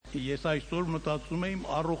Ես այսօր մտածում եմ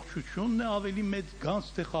առողջությունն է ավելի մեծ գանձ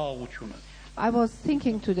թե խաղաղությունը։ I was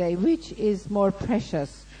thinking today, which is more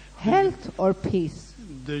precious, health or peace?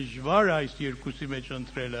 Դժվար այս երկուսի մեջ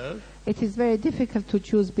ընտրելը, It is very difficult to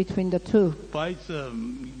choose between the two. բայց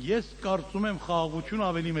ես կարծում եմ խաղաղությունը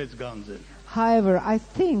ավելի մեծ գանձ է։ However, I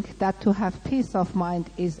think that to have peace of mind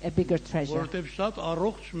is a bigger treasure. Որովհետև շատ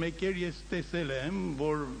առողջ մեկեր ես տեսել եմ,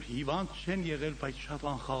 որ հիվանդ չեն եղել, բայց շատ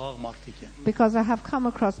անխաղաղ մարդիկ են։ Because I have come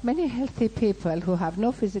across many healthy people who have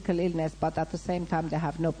no physical illness, but at the same time they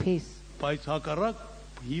have no peace. Բայց հակառակ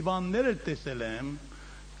հիվանդներ էլ տեսել եմ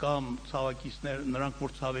կամ ցավակիցներ, նրանք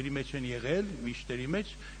որ ցավերի մեջ են եղել, վիշտերի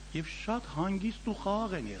մեջ, եւ շատ հանգիստ ու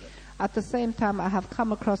խաղաղ են եղել։ At the same time, I have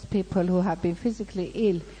come across people who have been physically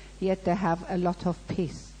ill, yet they have a lot of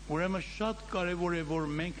peace. Ուրեմն շատ կարեւոր է որ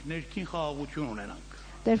մենք ներքին խաղաղություն ունենանք։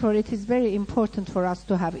 Therefore, it is very important for us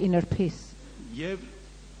to have inner peace. Եվ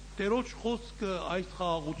Տերոջ խոսքը այս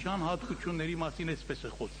խաղաղության հատկությունների մասին էսպես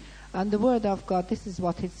է խոսում։ And the word of God, this is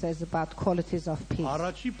what it says about qualities of peace.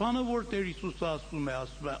 Առաջի բանը որ Տեր Հիսուսը ասում է,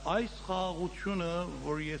 այս խաղաղությունը,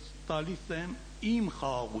 որ ես տալիս եմ, իմ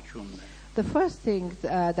խաղաղությունն է։ The first thing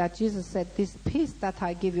that Jesus said, this peace that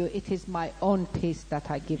I give you, it is my own peace that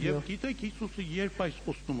I give you. Եվ գիտեք Հիսուսը երբ այս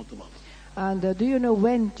խոստումը տվավ։ And do you know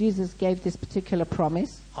when Jesus gave this particular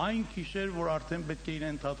promise? Այն գիշեր, որ արդեն պետք է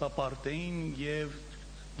իրեն դատապարտեին եւ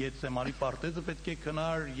Գեթսեմանի պարտեզը պետք է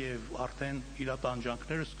քնար եւ արդեն իր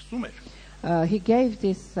տանջանքները սկսում էր։ He gave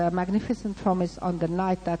this magnificent promise on the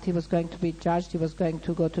night that he was going to be judged. He was going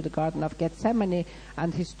to go to the Garden of Gethsemane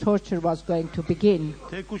and his torture was going to begin.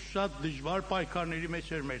 Թեկուզ շատ դժվար պայքարների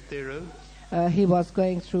մեջ էր մեր Տերը։ He was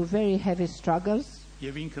going through very heavy struggles.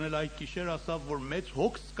 Եվ ինքն էլ այդ գիշեր ասավ, որ մեծ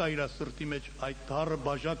հոգս կա իր սրտի մեջ այդ դառը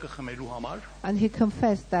բաժակը խմելու համար։ And he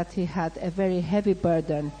confessed that he had a very heavy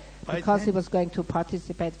burden because he was going to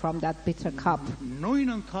participate from that bitter cup.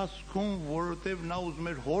 Նույն ընթացքում, որովհետև նա ուզում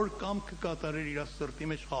էր հոր կամքը կատարել իր սրտի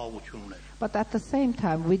մեջ խաղաղություն ուներ։ But at the same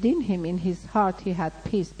time, within him, in his heart, he had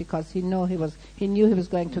peace because he knew he was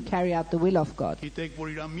going to carry out the will of God. Գիտեք,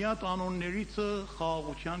 որ իր միատ անուններից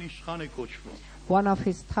խաղաղության իշխան է կոչվում։ One of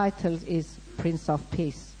his titles is Prince of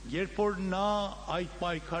Peace. Երբ որ նա այդ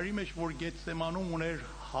պայքարի մեջ, որ Գեթսեմանում ուներ,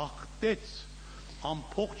 հաղթեց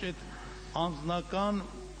ամբողջ այդ անձնական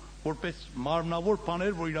որպես մարմնավոր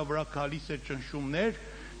բաներ, որ իր վրա գալիս էր ճնշումներ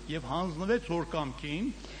եւ հանձնվեց հոր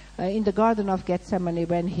կամքին։ In the Garden of Gethsemane,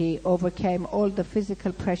 when he overcame all the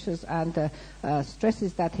physical pressures and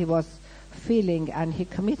stresses that he was feeling, and he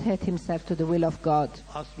committed himself to the will of God.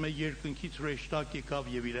 Ասում է երկնքից հրեշտակ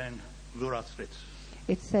եկավ եւ իրեն զորացրեց։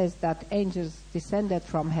 It says that angels descended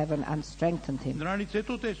from heaven and strengthened him. Նրանից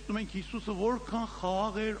հետո տեսնում ենք Հիսուսը որքան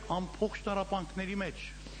խաղաղ էր ամբողջ տարապանքների մեջ։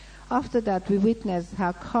 After that, we witnessed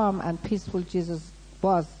how calm and peaceful Jesus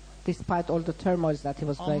was, despite all the turmoils that he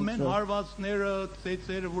was going Ամեն through. հարվածները,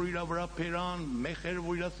 ծեծերը, որ իր վրա փերան, մեխերը,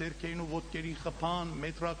 որ իր սերքերին ու ոտքերին խփան,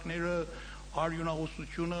 մետրակները,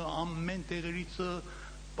 արյունահոսությունը, ամեն տեղերից,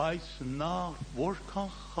 բայց նա որքան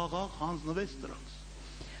խաղաղ հանձնվեց դրանց։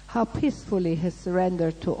 How peacefully he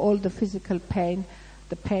surrendered to all the physical pain,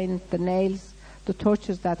 the nails, the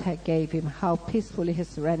tortures that he gave him, how peacefully he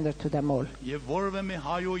surrendered to them all. Եվ որևէ մի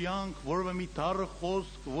հայոյանք, որևէ մի տառը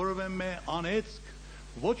խոսք, որևէ մի անեծք,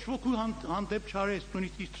 ոչ ոքի հանդեպ չարեց,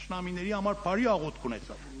 նույնիսկ իր թշնամիների համար բարի աղոթք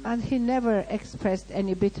ունեցավ։ And he never expressed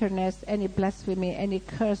any bitterness, any blasphemy, any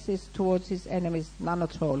curses towards his enemies, none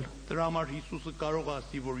at all. Դրա համար Հիսուսը կարող է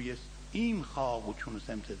ասի, որ ես իմ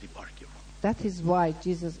խաղաղությունս եմ ձեզի բարգեւում։ That is why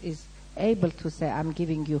Jesus is able to say, I'm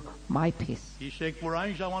giving you my peace. Հիշեք, որ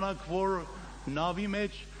այն ժամանակ, որ նավի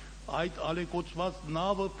մեջ այդ ալեկոծված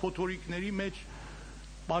նավը փոթորիկների մեջ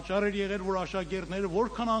պատճառ էր եղել, որ աշակերտները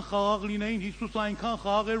որքան անխաղաղ լինեին, Հիսուսը այնքան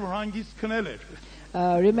խաղաղ էր, որ հանգիստ քնել էր։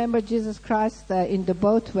 Remember Jesus Christ in the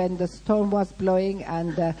boat when the storm was blowing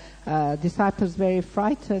and the disciples very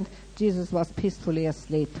frightened, Jesus was peacefully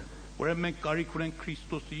asleep. Ուրեմն մենք կարիք ունենք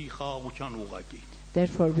Քրիստոսի խաղաղության ուղղակի։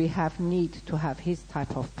 Therefore, we have need to have his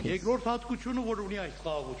type of peace. Երկրորդ հատկությունը, որ ունի այս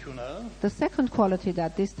խաղաղությունը, The second quality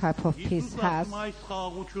that this type of peace has, այս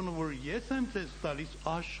խաղաղությունը, որ ես եմ ձեզ տալիս,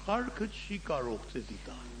 աշխարհը չի կարող ձեզի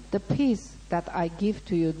տալ։ the peace that I give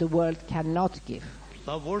to you, the world cannot give.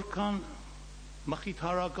 Սա որքան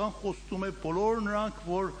մխիթարական խոստում է բոլոր նրանք,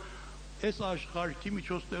 որ այս աշխարհի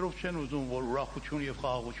միջոցներով չեն ուզում, որ ուրախություն եւ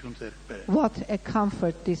խաղաղություն ձեռք բերեն։ What a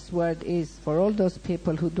comfort this word is for all those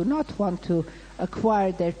people who do not want to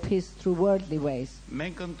acquire their peace through worldly ways.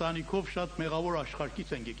 Մենք ընտանիքով շատ մեղավոր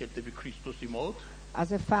աշխարհից ենք եկել դեպի Քրիստոսի մոտ։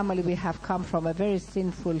 As a family, we have come from a very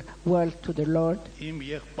sinful world to the Lord. Իմ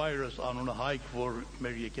եղբայրս անունը Հայկ, որ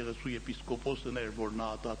մեր եկեղեցու եպիսկոպոսն էր, որ նա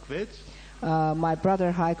ատակվեց։ My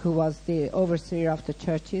brother Haik, who was the overseer of the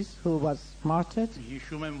churches, who was martyred.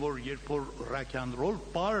 Հիշում եմ, որ երբ որ rock and roll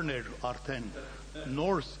բառն էր արդեն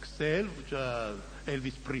նոր սկսել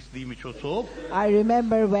Elvis Presley միջոցով, I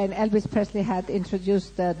remember when Elvis Presley had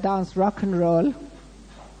introduced the dance rock and roll.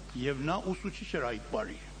 եւ նա ուսուցիչ էր այդ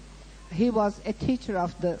բառի։ He was a teacher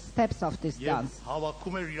of the steps of this Եվ dance.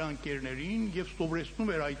 հավաքում էր իր անկերներին եւ սովորեցնում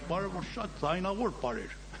էր այդ բառը, որ շատ ձայնավոր բառ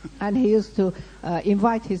էր։ And he used to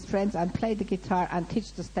invite his friends and play the guitar and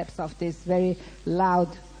teach the steps of this very loud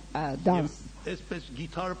dance. Այսպես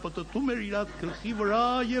գիտարը պտտում էր իր գլխի վրա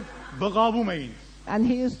եւ բղավում էին։ And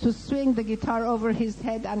he used to swing the guitar over his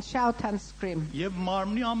head and shout and scream. Եվ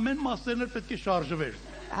մարմնի ամեն մասերն էլ պետք է շարժվեր։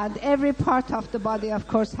 And every part of the body, of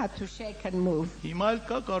course, had to shake and move. Հիմա էլ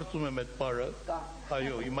կա կարծում եմ այդ բառը։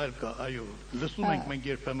 Այո, հիմա էլ կա, այո։ Լսում ենք մենք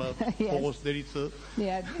երբեմն փողոցներից։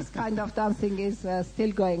 Yeah, this kind of dancing is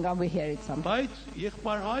still going on. We hear it sometimes. Բայց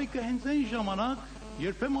եղբայր Հայկը հենց այն ժամանակ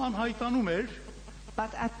երբեմն անհայտանում էր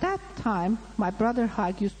But at that time, my brother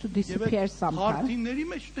Haik used to եւ disappear այդ sometimes. քարտիների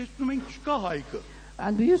մեջ տեսնում ենք չկա Հայկը։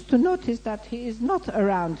 And we used to notice that he is not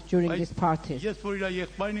around during these parties. Ես որ իր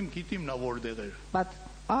եղբայրն իմ գիտիմ նա որտեղ էր։ But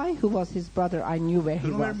I, who was his brother, I knew where he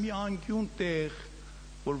Գնում էր was. մի անկյուն տեղ,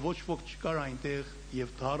 որ ոչ ոք չկար այնտեղ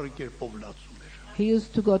եւ թարը կերպով լացում էր։ He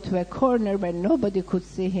used to go to a corner where nobody could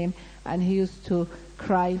see him, and he used to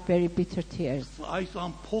cry very bitter tears. Այս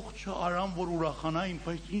ամփոխը արամ որ ուրախանային,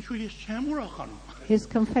 բայց ինչու ես չեմ ուրախանում։ His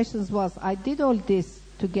confessions was, I did all this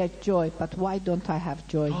to get joy, but why don't I have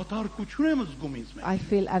joy? Դատարկություն եմ զգում ինձ մեջ։ I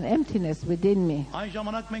feel an emptiness within me. Այն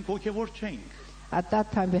ժամանակ մենք հոգեվոր չէինք։ At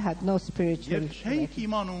that time we had no spiritual Եվ չենք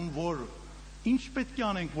իմանում որ ինչ պետք է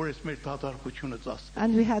անենք որ այս մեր դատարկությունը ծածկի։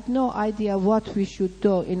 and we had no idea what we should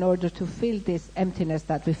do in order to fill this emptiness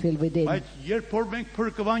that we feel within. Բայց երբ որ մենք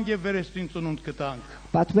փրկվանք եւ վերստին ծնունդ գտանք,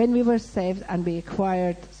 But when we were saved and we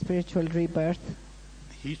acquired spiritual rebirth,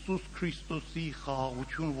 Հիսուս Քրիստոսի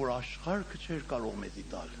խաղաղություն, որ աշխարհը չէր կարող մեզի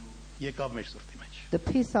տալ, եկավ մեր սրտի մեջ։ the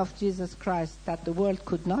peace of Jesus Christ that the world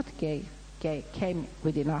could not give came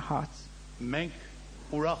within our hearts.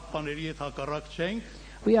 Մենք ուրախ բաների հետ հակառակ չենք,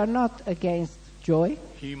 We are not against joy.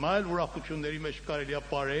 հիմա էլ ուրախությունների մեջ կարելի է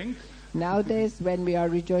ապարենք, Nowadays, when we are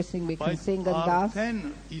rejoicing, we can բայց sing and dance. արդեն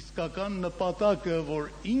իսկական նպատակը, որ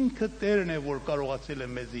ինքը Տերն է, որ կարողացել է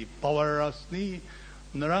մեզի բավարարացնի,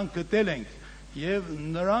 նրան գտել ենք եւ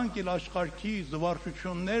նրանք էլ աշխարհի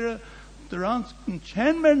զվարճությունները դրանց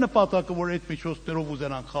չեն մեր նպատակը, որ այդ միջոցներով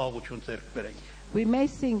ուզենան խաղաղություն ձեռք բերենք։ We may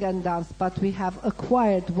sing and dance, but we have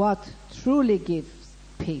acquired what truly gives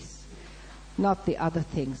peace, not the other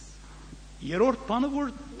things. Երրորդ բանը,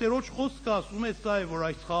 որ Տերոջ խոսքը ասում է, սա է, որ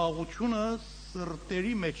այս խաղաղությունը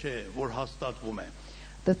սրտերի մեջ է, որ հաստատվում է։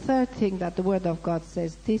 The third thing that the Word of God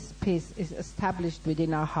says, this peace is established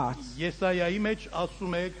within our hearts. Եսայայի մեջ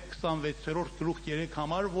ասում է 26-րդ գլուխ 3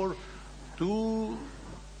 համար, որ դու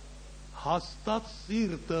հաստատ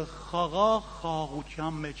սիրտը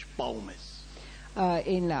խաղաղության մեջ պահում ես։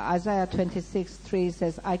 In Isaiah 26:3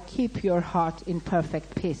 says, I keep your heart in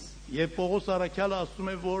perfect peace. Եվ Պողոս Արաքյալը ասում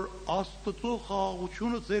է, որ Աստծո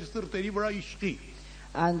խաղաղությունը ձեր սրտերի վրա իշխի։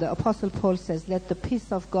 And the Apostle Paul says, let the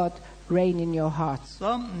peace of God reign in your hearts.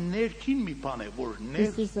 Սա ներքին մի բան է, որ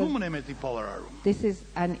ներսումն է մեզի բավարարում։ This is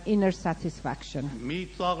an inner satisfaction. Մի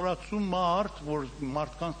ծաղրացում մարդ, որ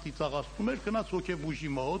մարդկանց ծիծաղացնում էր, գնաց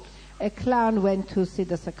հոգեբուժի մոտ A clown went to see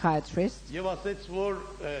the psychiatrist եւ ասեց, որ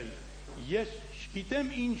ես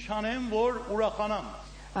չգիտեմ ինչ անեմ, որ ուրախանամ։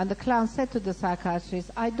 and the clown said to the psychiatrist,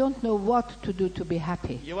 I don't know what to do to be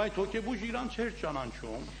happy. Եվ այդ հոգեբուժը իրան չէր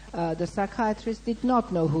ճանաչում։ The psychiatrist did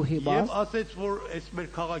not know who he Եվ was. ասեց, որ այս մեր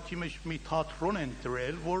քաղաքի մեջ մի թատրոն են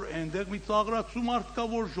դրել, որ այնտեղ մի ծաղրացու մարդ կա,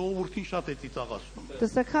 որ ժողովրդին շատ է ծիծաղացնում։ The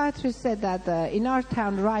psychiatrist said that in our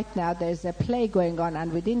town right now there's a play going on,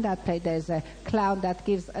 and within that play there's a clown that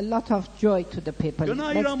gives a lot of joy to the people,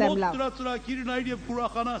 Գնա makes իր them մոտ laugh. դրա ծրագիրն այր եւ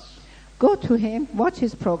կուրախանաս։ Go to him, watch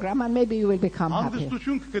his program, and maybe you will become happy.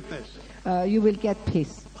 Հանգստություն կգտնես։ You will get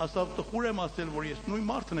peace. Ասավ տխուր եմ ասել, որ ես նույն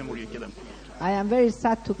մարդն եմ, որ եկել եմ։ I am very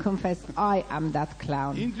sad to confess I am that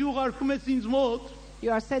clown. Ինձ ուղարկում ես ինձ մոտ,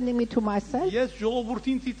 You are sending me to myself? ես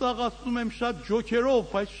ժողովրդին ծիծաղացնում եմ շատ ջոկերով,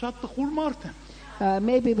 բայց շատ տխուր մարդ եմ։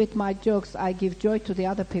 Maybe with my jokes I give joy to the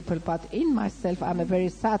other people, but in myself I'm a very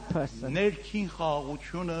sad person. Ներքին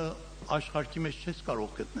խաղաղությունը աշխարհի մեջ չես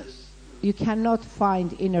կարող գտնես։ You cannot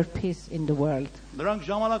find inner peace in the world. Նրանք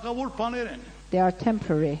ժամանակավոր բաներ են They are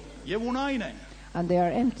temporary եւ ունայն են։ and they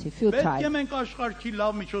are empty, Պետք է futile. մենք աշխարհի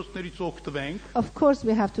լավ միջոցներից օգտվենք։ Of course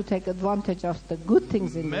we have to take advantage of the good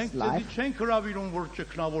things in this Մենք դեպի life. չենք հրավիրում, որ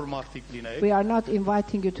ճգնավոր մարդիկ լինեք։ We are not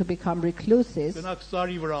inviting you to become recluses, Գնաք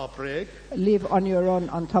սարի վրա ապրեք, live on your own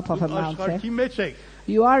on top of a աշխարհի mountain. մեջ եք,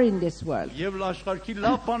 You are in this world. Եվ աշխարհի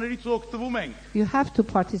լավ բաներից օգտվում ենք, You have to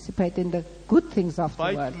participate in the good things of the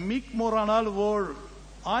բայց world. մի մոռանալ, որ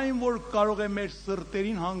այն որ կարող է մեր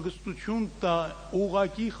սրտերին հանգստություն տա,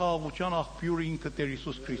 ուղղակի խաղաղության աղբյուրը ինքը Տեր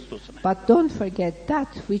Հիսուս Քրիստոսն է։ But don't forget that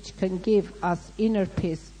which can give us inner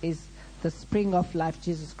peace is the spring of life,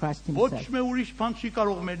 Jesus Christ Ոչ himself. մի ուրիշ բան չի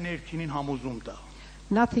կարող մեր ներքինին համոզում տա։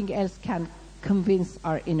 Nothing else can convince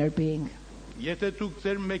our inner being. Եթե դուք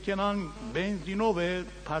ձեր մեքենան բենզինով է,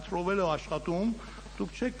 փաթրովել է աշխատում,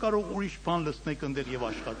 դուք չեք կարող ուրիշ բան լցնել ընդեր եւ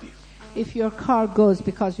աշխատի։ If your car goes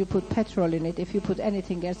because you put petrol in it, if you put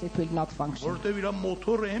anything else, it will not function. Որտեւ իր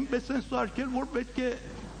մոտորը այնպես են սարքել, որ պետք է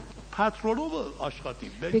փաթրոլով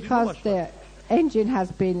աշխատի, բենզինով Because աշխատի։ the engine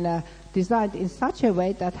has been designed in such a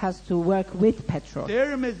way that has to work with petrol.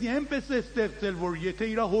 Տերը մեզ այնպես է ստեղծել, որ եթե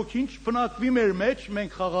իր հոգին չփնակվի մեր մեջ,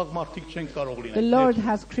 մենք խաղաղ մարդիկ չենք կարող The լինել։ Lord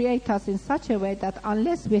has created us in such a way that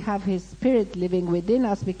unless we have His Spirit living within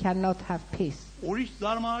us, we cannot have peace. Ուրիշ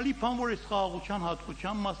զարմանալի բան, որ այս խաղաղության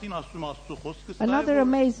հատկության մասին ասում Աստծո խոսքը, սա է, Another որ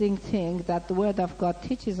amazing thing that the Word of God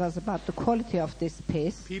teaches us about the quality of this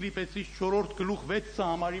peace Ֆիլիպեցիս 4-րդ գլուխ 6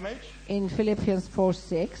 համարի մեջ in Philippians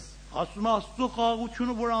 4:6. ասում է Աստծո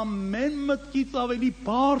խաղաղությունը, որ ամեն մտքից ավելի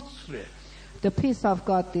բարձր է։ The peace of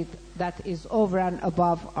God that is over and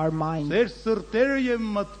above our mind. Ձեր սրտերը եւ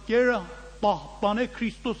մտքերը պահպանե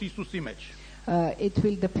Քրիստոս Հիսուսի մեջ։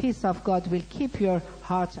 The peace of God will keep your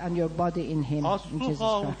heart and your body in Him, in Աստծո Jesus Christ.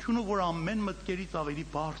 խաղաղությունը, որ ամեն մտքերից ավելի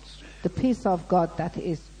բարձր է։ The peace of God that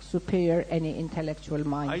is superior any intellectual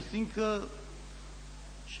mind. Այսինքն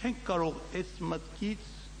չենք կարող այս մտքից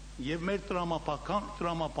եւ մեր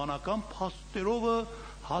տրամաբանական փաստերովը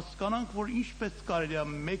հասկանանք, որ ինչպես կարելի է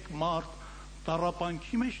մեկ մարդ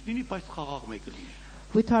տառապանքի մեջ լինի, բայց խաղաղ մեկը լինի։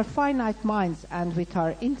 With our finite minds and with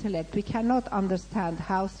our intellect, we cannot understand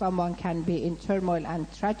how someone can be in turmoil and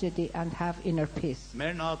tragedy and have inner peace.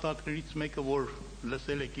 Մեր նահատակներից մեկը, որ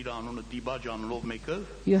լսել եք իր անունը Դիբաջ անունով մեկը,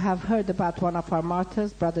 You have heard about one of our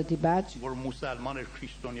martyrs, Brother Dibaj. որ մուսալման էր,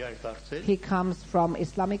 քրիստոնյա էր դարձել, He comes from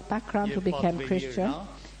Islamic background, who Եվ became պատվելի Christian.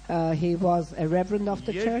 էր He was a reverend of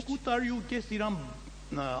the church. 2 տարի ու կես իրան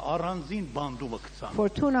առանձին բանդումը գցան։ For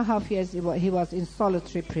 2.5 years, he was in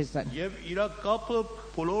solitary prison. Եվ իր կապը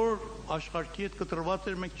բոլոր աշխարհի հետ կտրված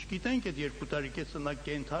էր, մենք չգիտենք այդ 2 տարի կեսը նա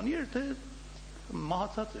կենթանի էր, թե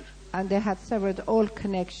մահացած էր։ And they had severed all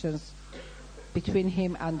connections between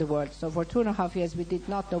him and the world. So for 2.5 years, we did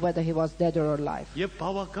not know whether he was dead or alive. Եվ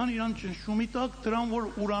բավական իրան ճնշումի տակ դրան,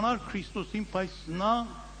 որ ուրանար Քրիստոսին, բայց նա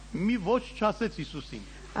մի ոչ չասեց Հիսուսին։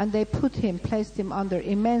 And they placed him under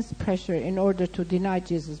immense pressure in order to deny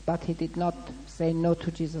Jesus, but he did not say no to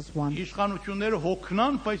Jesus once. Իշխանությունները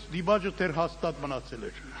հոգնան, բայց Դիբաջը դեռ հաստատ մնացել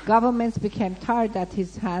էր։ Governments became tired at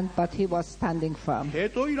his hand, but he was standing firm.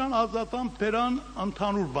 Հետո իրան ազատան բերան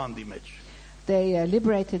ընդհանուր բանդի մեջ։ They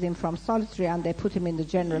liberated him from solitary and they put him in the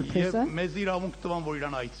general Եվ prison. մեզ իրավունք տվան, որ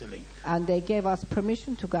իրան այցելենք։ And they gave us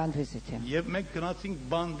permission to go and visit him. Եվ մենք գնացինք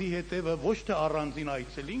բանդի հետևը, ոչ թե առանձին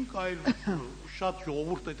այցելենք, այլ շատ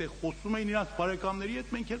ժողովուրդ այդտեղ խոսում էին իրաց բարեկամների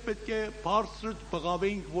հետ, մենք էլ պետք է բարձր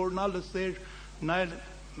բղավեինք, որ նա լսեր, նա էլ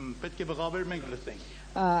պետք է բղավեր, մենք լսենք։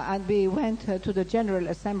 And we went to the General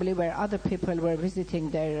Assembly where other people were visiting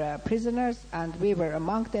their prisoners, and we were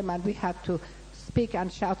among them, and we had to speak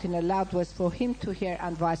and shout in a loud voice for him to hear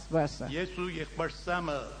and vice versa. Ես ու եղբայր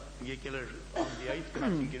Սամը եկել էր Անդիայից,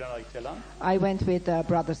 գնացինք իրան այցելան։ I went with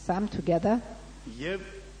Brother Sam together, Եվ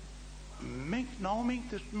մենք նայում ենք,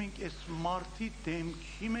 տեսնում ենք այս մարդի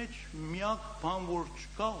դեմքի մեջ միակ բան որ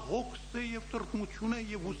չկա, հոգս է եւ տրտմություն է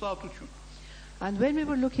եւ հուսահատություն։ and when we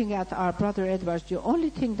were looking at our Brother Edwards, the only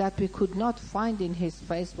thing that we could not find in his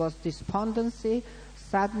face was despondency,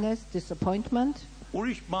 sadness, disappointment.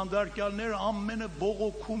 Ուրիշ բանդարկյալները ամենը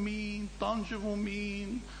բողոքում էին, տանջվում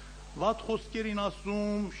էին, վատ խոսքերին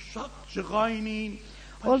ասում, շատ ջղային էին։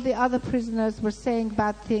 All the other prisoners were saying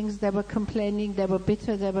bad things, they were complaining, they were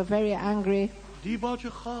bitter, they were very angry.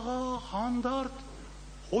 Դիբաջը խաղաղ, հանդարտ,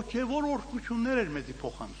 հոգևոր օրհնություններ էր մեզի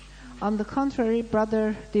փոխանցում։ On the contrary,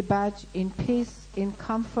 Brother Dibaj, in peace, in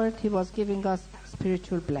comfort, he was giving us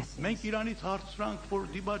spiritual blessings. Մենք Իրանից հարցրանք, որ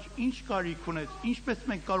Դիբաջ ինչ կարիք ունես, ինչպես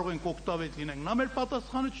մենք կարող ենք օգտավետ լինենք։ Նա մեր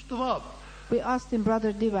պատասխանը չտվավ։ We asked him,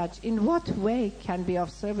 Brother Dibaj, in what way can be of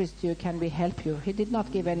service to you, can we help you? He did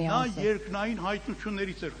not give any Նա answer. երկնային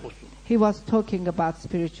հայտնություններից էր խոսում։ He was talking about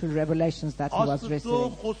spiritual revelations that he was Աստծո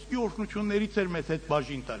receiving. խոսքի օրհնություններից էր մեզ հետ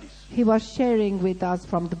բաժին տալիս։ He was sharing with us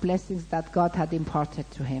from the blessings that God had imparted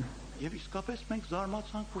to him. Եվ իսկապես մենք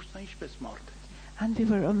զարմացանք, որ սա ինչպես մարդ է։ And we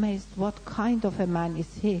were amazed, what kind of a man is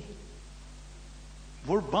he?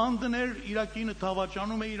 Որ բանդներ Իրաքինը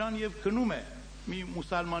թավաճանում է Իրան եւ գնում է մի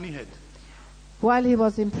մուսալմանի հետ։ While he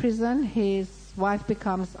was in prison, his wife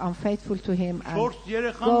becomes unfaithful to him and 4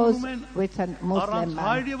 երեխան goes ունում են with a Muslim առանց man.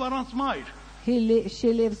 հայր եւ առանց մայր։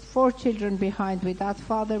 She leaves 4 children behind without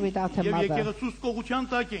father, without a Եվ mother. եկեղեցուց կողության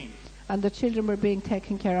տակ էին։ And the children were being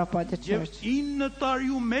taken care of by the Եվ church. 9 տարի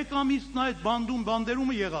ու 1 ամիսն այդ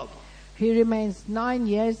բանդերումը եղավ։ He remains 9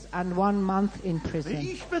 years and 1 month in prison.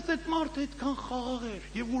 Ինչպես այդ մարդը այդքան խաղաղ էր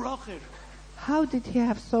եւ ուրախ էր, How did he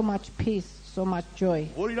have so much peace, so much joy?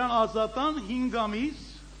 որ իրան ազատան 5 ամիս,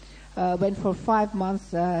 When for 5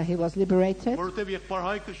 months he was liberated, որովհետեւ եղբայր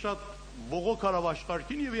Հայկը շատ բողոք արավ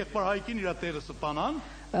աշխարհին եւ եղբայր Հայկին իր տեղը սպանան,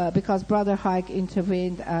 because Brother Haig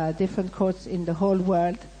intervened different courts in the whole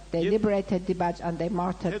world. They Yep. liberated Dibaj and they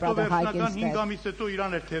martyred հետո Brother Haig վերջնական 5 instead. ամիս հետո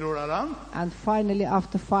իրան էր թերոր արան, And finally,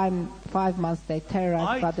 after 5 months, they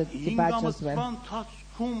terrorized այդ Brother 5 Dibaj as ամսվա well.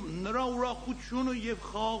 ընթացքում նրա ուրախությունը եւ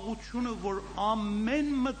խաղաղությունը, որ ամեն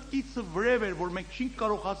մտքից վրև էր, որ մենք չենք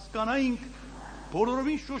կարող հասկանայինք,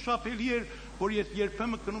 բոլորովին շոշափելի էր, որ ես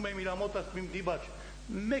երբեմն գնում եմ իր մոտ ասում եմ Դիբաջ,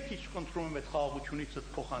 մեկ ինչ խնդրում եմ այդ խաղաղությունից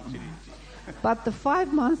փոխանցիր ինձ։ But the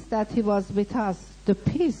 5 months that he was with us, the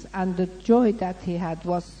peace and the joy that he had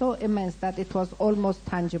was so immense that it was almost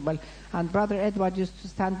tangible. And Brother Edward used to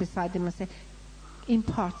stand beside him and say,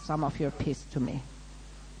 impart some of your peace to me.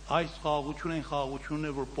 Այս խաղաղությունն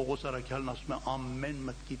է, որ Պողոս Արաքյալն ասում է ամեն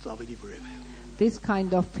մտքից ավելի վրև է։ This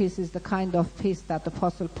kind of peace is the kind of peace that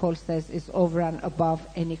Apostle Paul says is over and above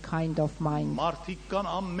any kind of mind. Մարդիկ կան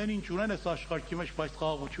ամեն ինչ ունեն այս աշխարհի մեջ, բայց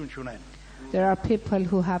խաղաղություն չունեն։ There are people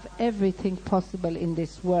who have everything possible in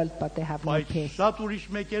this world, but they have no Բայց peace. շատ ուրիշ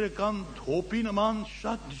մեկերը կան հոպի նման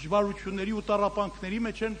շատ դժվարությունների ու տառապանքների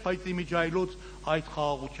մեջ են, բայց իմիջայլոց այդ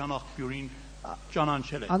խաղաղության աղբյուրին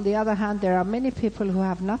ճանաչել են։ On the other hand, there are many people who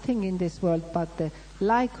have nothing in this world, but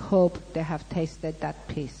like hope, they have tasted that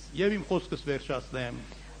peace. Եվ իմ խոսքս վերջացնեմ,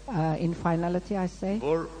 In finality, I say,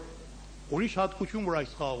 որ ուրիշ հատկություն, որ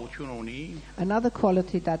այս խաղաղությունը ունի, another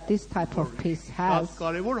quality that this type of peace շատ has,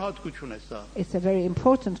 կարևոր հատկություն է սա։ it's a very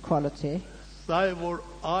important quality. Սա է, որ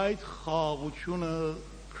այդ խաղաղությունը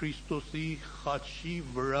Քրիստոսի խաչի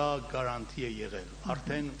վրա գարանտի է եղել,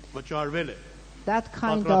 արդեն վճարվել է։ That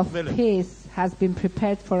kind of Պատրաստվել է։ peace has been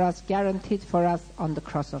prepared for us, guaranteed for us on the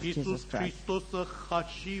cross of Jesus Իսուս Christ. Քրիստոսը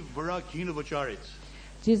խաչի վրա գինը վճարեց։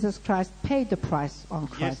 Jesus Christ paid the price on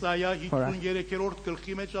Christ Եսայա for us. 53-րդ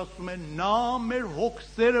գլխի մեջ ասում է նա մեր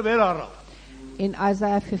հոգսերը վեր առավ։ In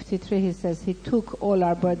Isaiah 53, he says, he took all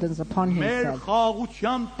our burdens upon Մեր himself.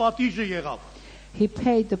 խաղաղության պատիժը եղավ։ He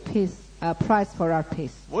paid the price for our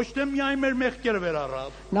peace. Ոչ թե միայն մեր մեղքերը վեր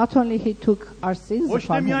առավ, Not only he took our sins ոչ թե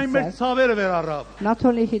upon միայն մեր himself, ցավերը վեր առավ, not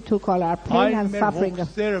only he took all our pain այլ and մեր suffering,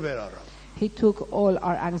 հոգսերը վեր առավ։ he took all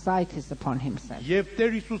our anxieties upon himself. Եվ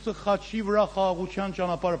Տեր Հիսուսը խաչի վրա խաղաղության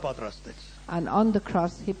ճանապարհը պատրաստեց։ And on the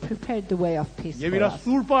cross, he prepared the way of peace Եվ for իր us.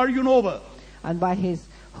 սուրբ արյունովը And by his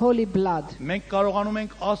holy blood, մենք կարողանում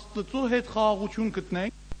ենք Աստծո հետ խաղաղություն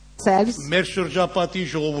գտնենք, ourselves, մեր շրջապատի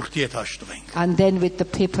ժողովրդի հետ հաշտվենք։ and then with the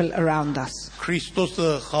people around us. Քրիստոսը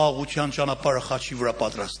խաղաղության ճանապարհը խաչի վրա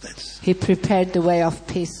պատրաստեց։ He prepared the way of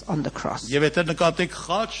peace on the cross. Եվ եթե նկատեք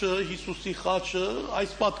խաչը, Հիսուսի խաչը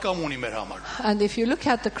այս պատկամ ունի մեր համար։ And if you look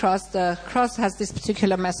at the cross has this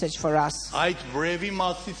particular message for us. Այդ վրևի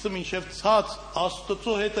մասիցը մինչև ցած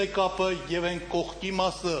Աստծո հետ է կապը եւ այն կողքի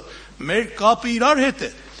մասը մեր կապը իրար հետ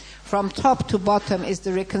է։ From top to bottom is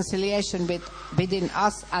the reconciliation between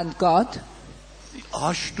us and God.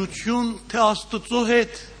 Հաշտություն թե Աստծո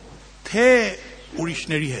հետ, թե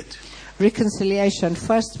ուրիշների հետ։ Reconciliation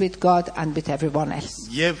first with God and with everyone else.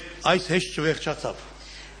 Եվ այս հեշտ չվերջացավ։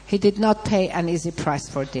 He did not pay an easy price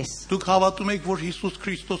for this. Դուք հավատում եք, որ Հիսուս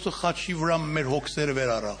Քրիստոսը խաչի վրա մեր հոգսերը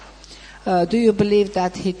վեր առավ։ Do you believe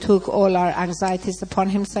that he took all our anxieties upon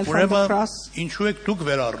himself on the Ուրեմն cross? ինչու եք դուք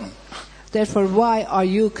վեր առնում։ Therefore, why are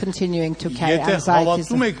you continuing to carry Եթե anxieties?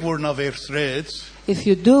 հավատում եք, որ նա վերցրեց, If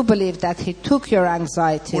you do believe that he took your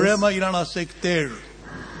anxieties, ուրեմն իրան ասեք Տեր,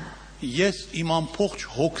 ես իմ ամբողջ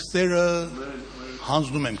հոգսերը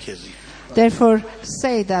հանձնում եմ քեզի։ therefore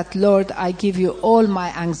say that, Lord, I give you all my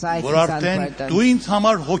anxieties Որ and արդեն burdens, դու ինձ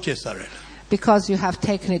համար հոգ ես արել, because you have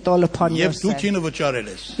taken it all upon եւ դու yourself. քինը վճարել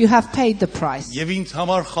ես, You have paid the price. եւ ինձ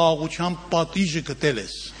համար խաղաղության պատիժը գտել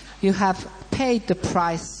ես։ You have paid the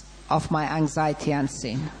price of my anxiety and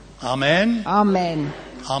sin. Ամեն։ Amen.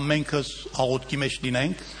 Ամենքս աղոթքի մեջ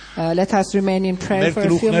լինենք, Let us remain in prayer մեր for a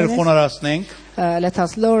few գլուխները minutes. խոնարհացնենք Let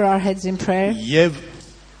us lower our heads in prayer. եւ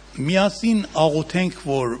միասին աղոթենք,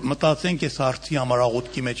 որ մտածենք այս հարցի համար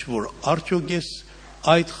աղոթքի մեջ, որ արդյոք ես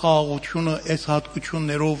այդ խաղաղությունը, այս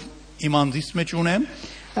հատկություններով իմ անձիս մեջ ունեմ,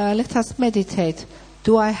 Let us meditate.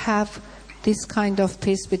 Do I have this kind of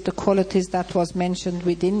peace with the qualities that was mentioned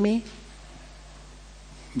within me?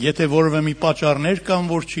 Եթե որևէ մի պատճառներ կան,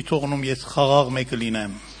 որ չի թողնում ես խաղաղ մեկը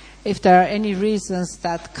լինեմ, If there are any reasons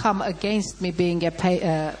that come against me being a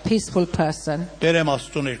peaceful person, բերեմ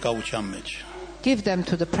Աստծո ներկայության մեջ, give them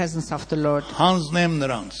to the presence of the Lord. հանձնեմ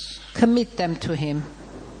նրանց, Commit them to Him.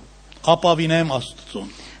 ապավինեմ Աստծուն,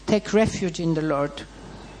 Take refuge in the Lord.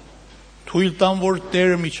 թույլ տամ, որ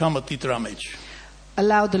Տերը միջամտի դրա մեջ,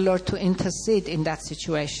 Allow the Lord to intercede in that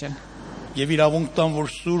situation. եւ իրավունք տամ, որ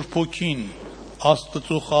Սուրբ Հոգին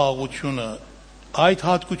Աստծո խաղաղությունը այդ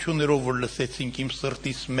հատկություններով, որ լսեցինք իմ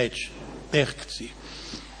սրտիս մեջ, տեղ գցի,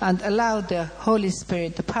 And allow the Holy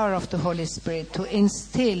Spirit, the power of the Holy Spirit, to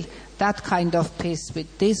instill that kind of peace with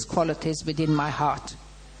these qualities within my heart.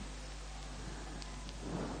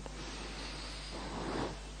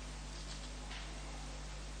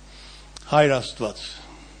 Հայր Աստված,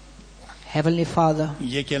 Heavenly Father,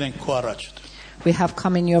 եկել ենք քո առաջ, we have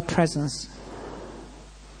come in your presence.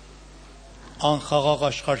 անխաղաղ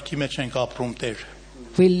աշխարհի մեջ ենք ապրում, Տեր,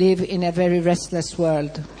 We live in a very restless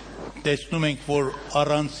world. տեսնում ենք, որ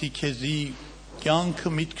առանցի քեզի կյանքը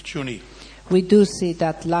միտք չունի, We do see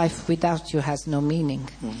that life without you has no meaning.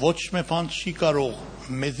 ոչ մի բան չի կարող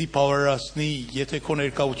մեզի բավարարացնի, եթե քո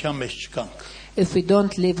ներկայության մեջ չկանք, If we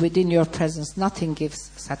don't live within your presence, nothing gives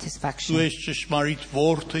դու satisfaction. ես ճշմարիտ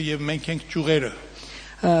որդը եւ մենք ենք ճյուղերը,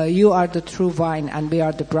 You are the true vine and we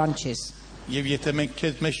are the branches. եւ եթե մենք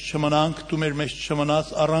քեզ մեջ չմնանք, դու մեր մեջ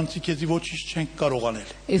չմնաս, առանցի քեզի ոչինչ չենք կարող անել,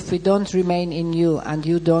 If we don't remain in you and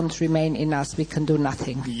you don't remain in us, we can do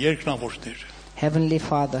nothing. երկնավոր Տեր, Heavenly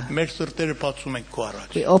Father, մեր սրտերը բացում ենք քո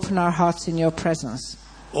առաջ, we open our hearts in your presence.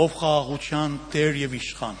 ով խաղաղության Տեր եւ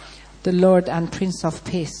իշխան, The Lord and Prince of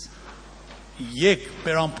Peace, եկ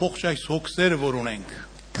մեր ամբողջ այս հոգսերը, որ ունենք,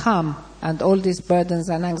 come, and all these burdens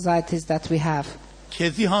and anxieties that we have,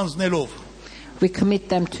 քեզի հանձնելով, we commit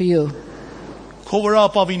them to you. քո վրա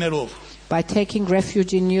ապավինելով, By taking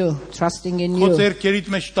refuge in you, trusting in քո you, ձեռքերիդ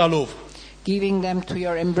մեջ տալով, giving them to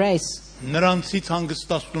your embrace, նրանցից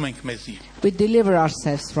հանգստացնում ենք մեզի, we deliver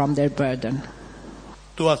ourselves from their burden.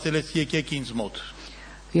 դու ասել ես եկեք ինձ մոտ,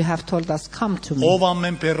 You have told us, come to me, ով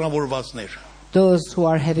ամեն բեռնավորվածներ those who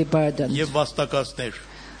are heavy burdened, եւ վաստակածներ,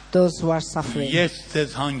 those who are suffering. ես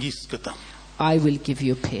ձեզ հանգիստ կտամ, I will give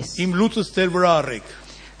you peace. իմ լուծս ձեր վրա առեք,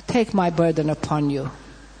 Take my burden upon you.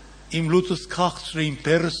 իմ լուծս քաղցր է, իմ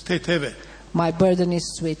բեռս թեթև է, My burden is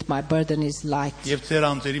sweet, my burden is light. եւ ձեր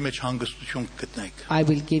անձերի մեջ հանգստություն կգտնեք, I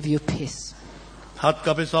will give you peace.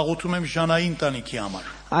 հատկապես աղոթում եմ Ժանայի ընտանիքի համար,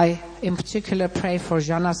 I in particular pray for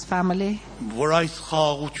Jana's family. որ այս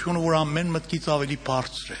խաղաղությունը, որ ամեն մտքից ավելի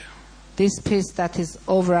բարձր է, This peace that is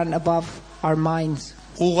over and above our minds.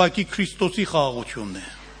 ուղղակի Քրիստոսի խաղաղությունն է,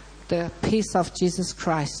 The peace of Jesus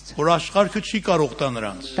Christ որ աշխարհը չի կարող տա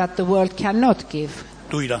նրանց, that the world cannot give.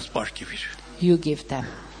 դու իրանց ապարգևիր, You give them.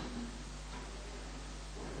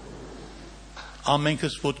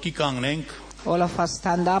 ամենքս ոտքի կանգնենք, All of us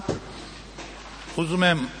stand up. ուզում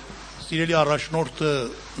եմ սիրելի առաջնորդը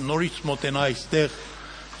նորից մոտենա այստեղ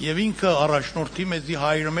եւ ինքը առաջնորդի մեզի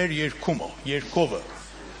հայրմեր երկովը,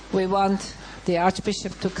 We want the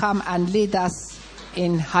Archbishop to come and lead us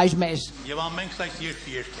in Hajmer, եւ ամենքս այս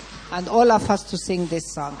երկի երկենք, and all of us to sing this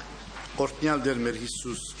song. Օրհնյալ դեր մեր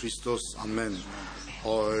Հիսուս Քրիստոս, ամեն։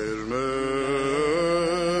 Հայր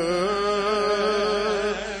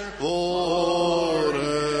որ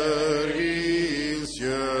երգիս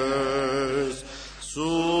ես,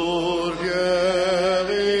 Սուրբ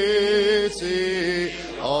Եղեցի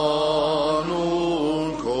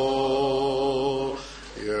անուն քո,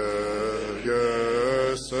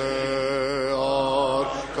 երգես է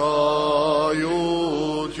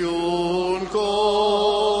արկայություն քո,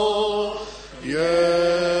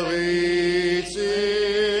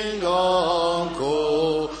 Եղեցին գանքո,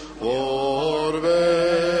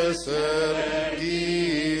 որպես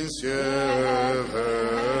երգիս եղևի,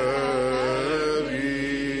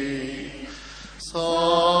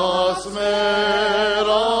 Սաց մեր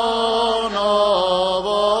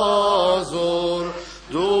անավազոր,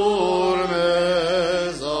 դուր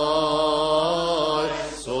մեզ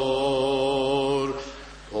այսօր,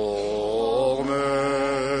 թող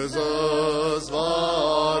մեզ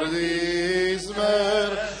զվարդիս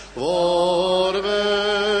մեր,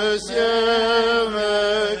 որպես և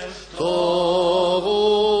մեկ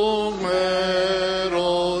թողունք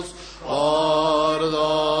մերոց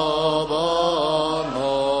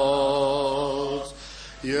արդաբանալ,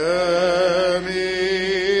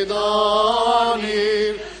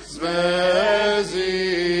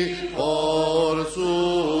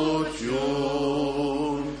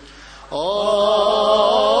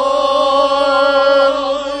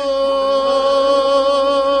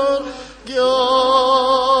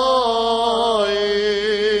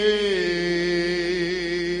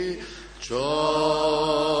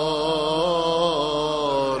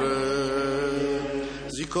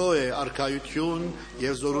 քո է արքայություն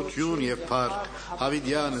եւ զորություն եւ փառք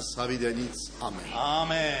հավիտյանս հավիտենից ամեն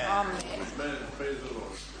Amen.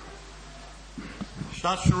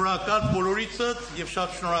 Շատ շնորհակալ բոլորիցս եւ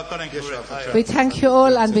շատ շնորհակալ ենք We thank you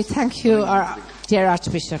all and we thank you, our dear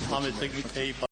Archbishop. Համեցեք մի թեյ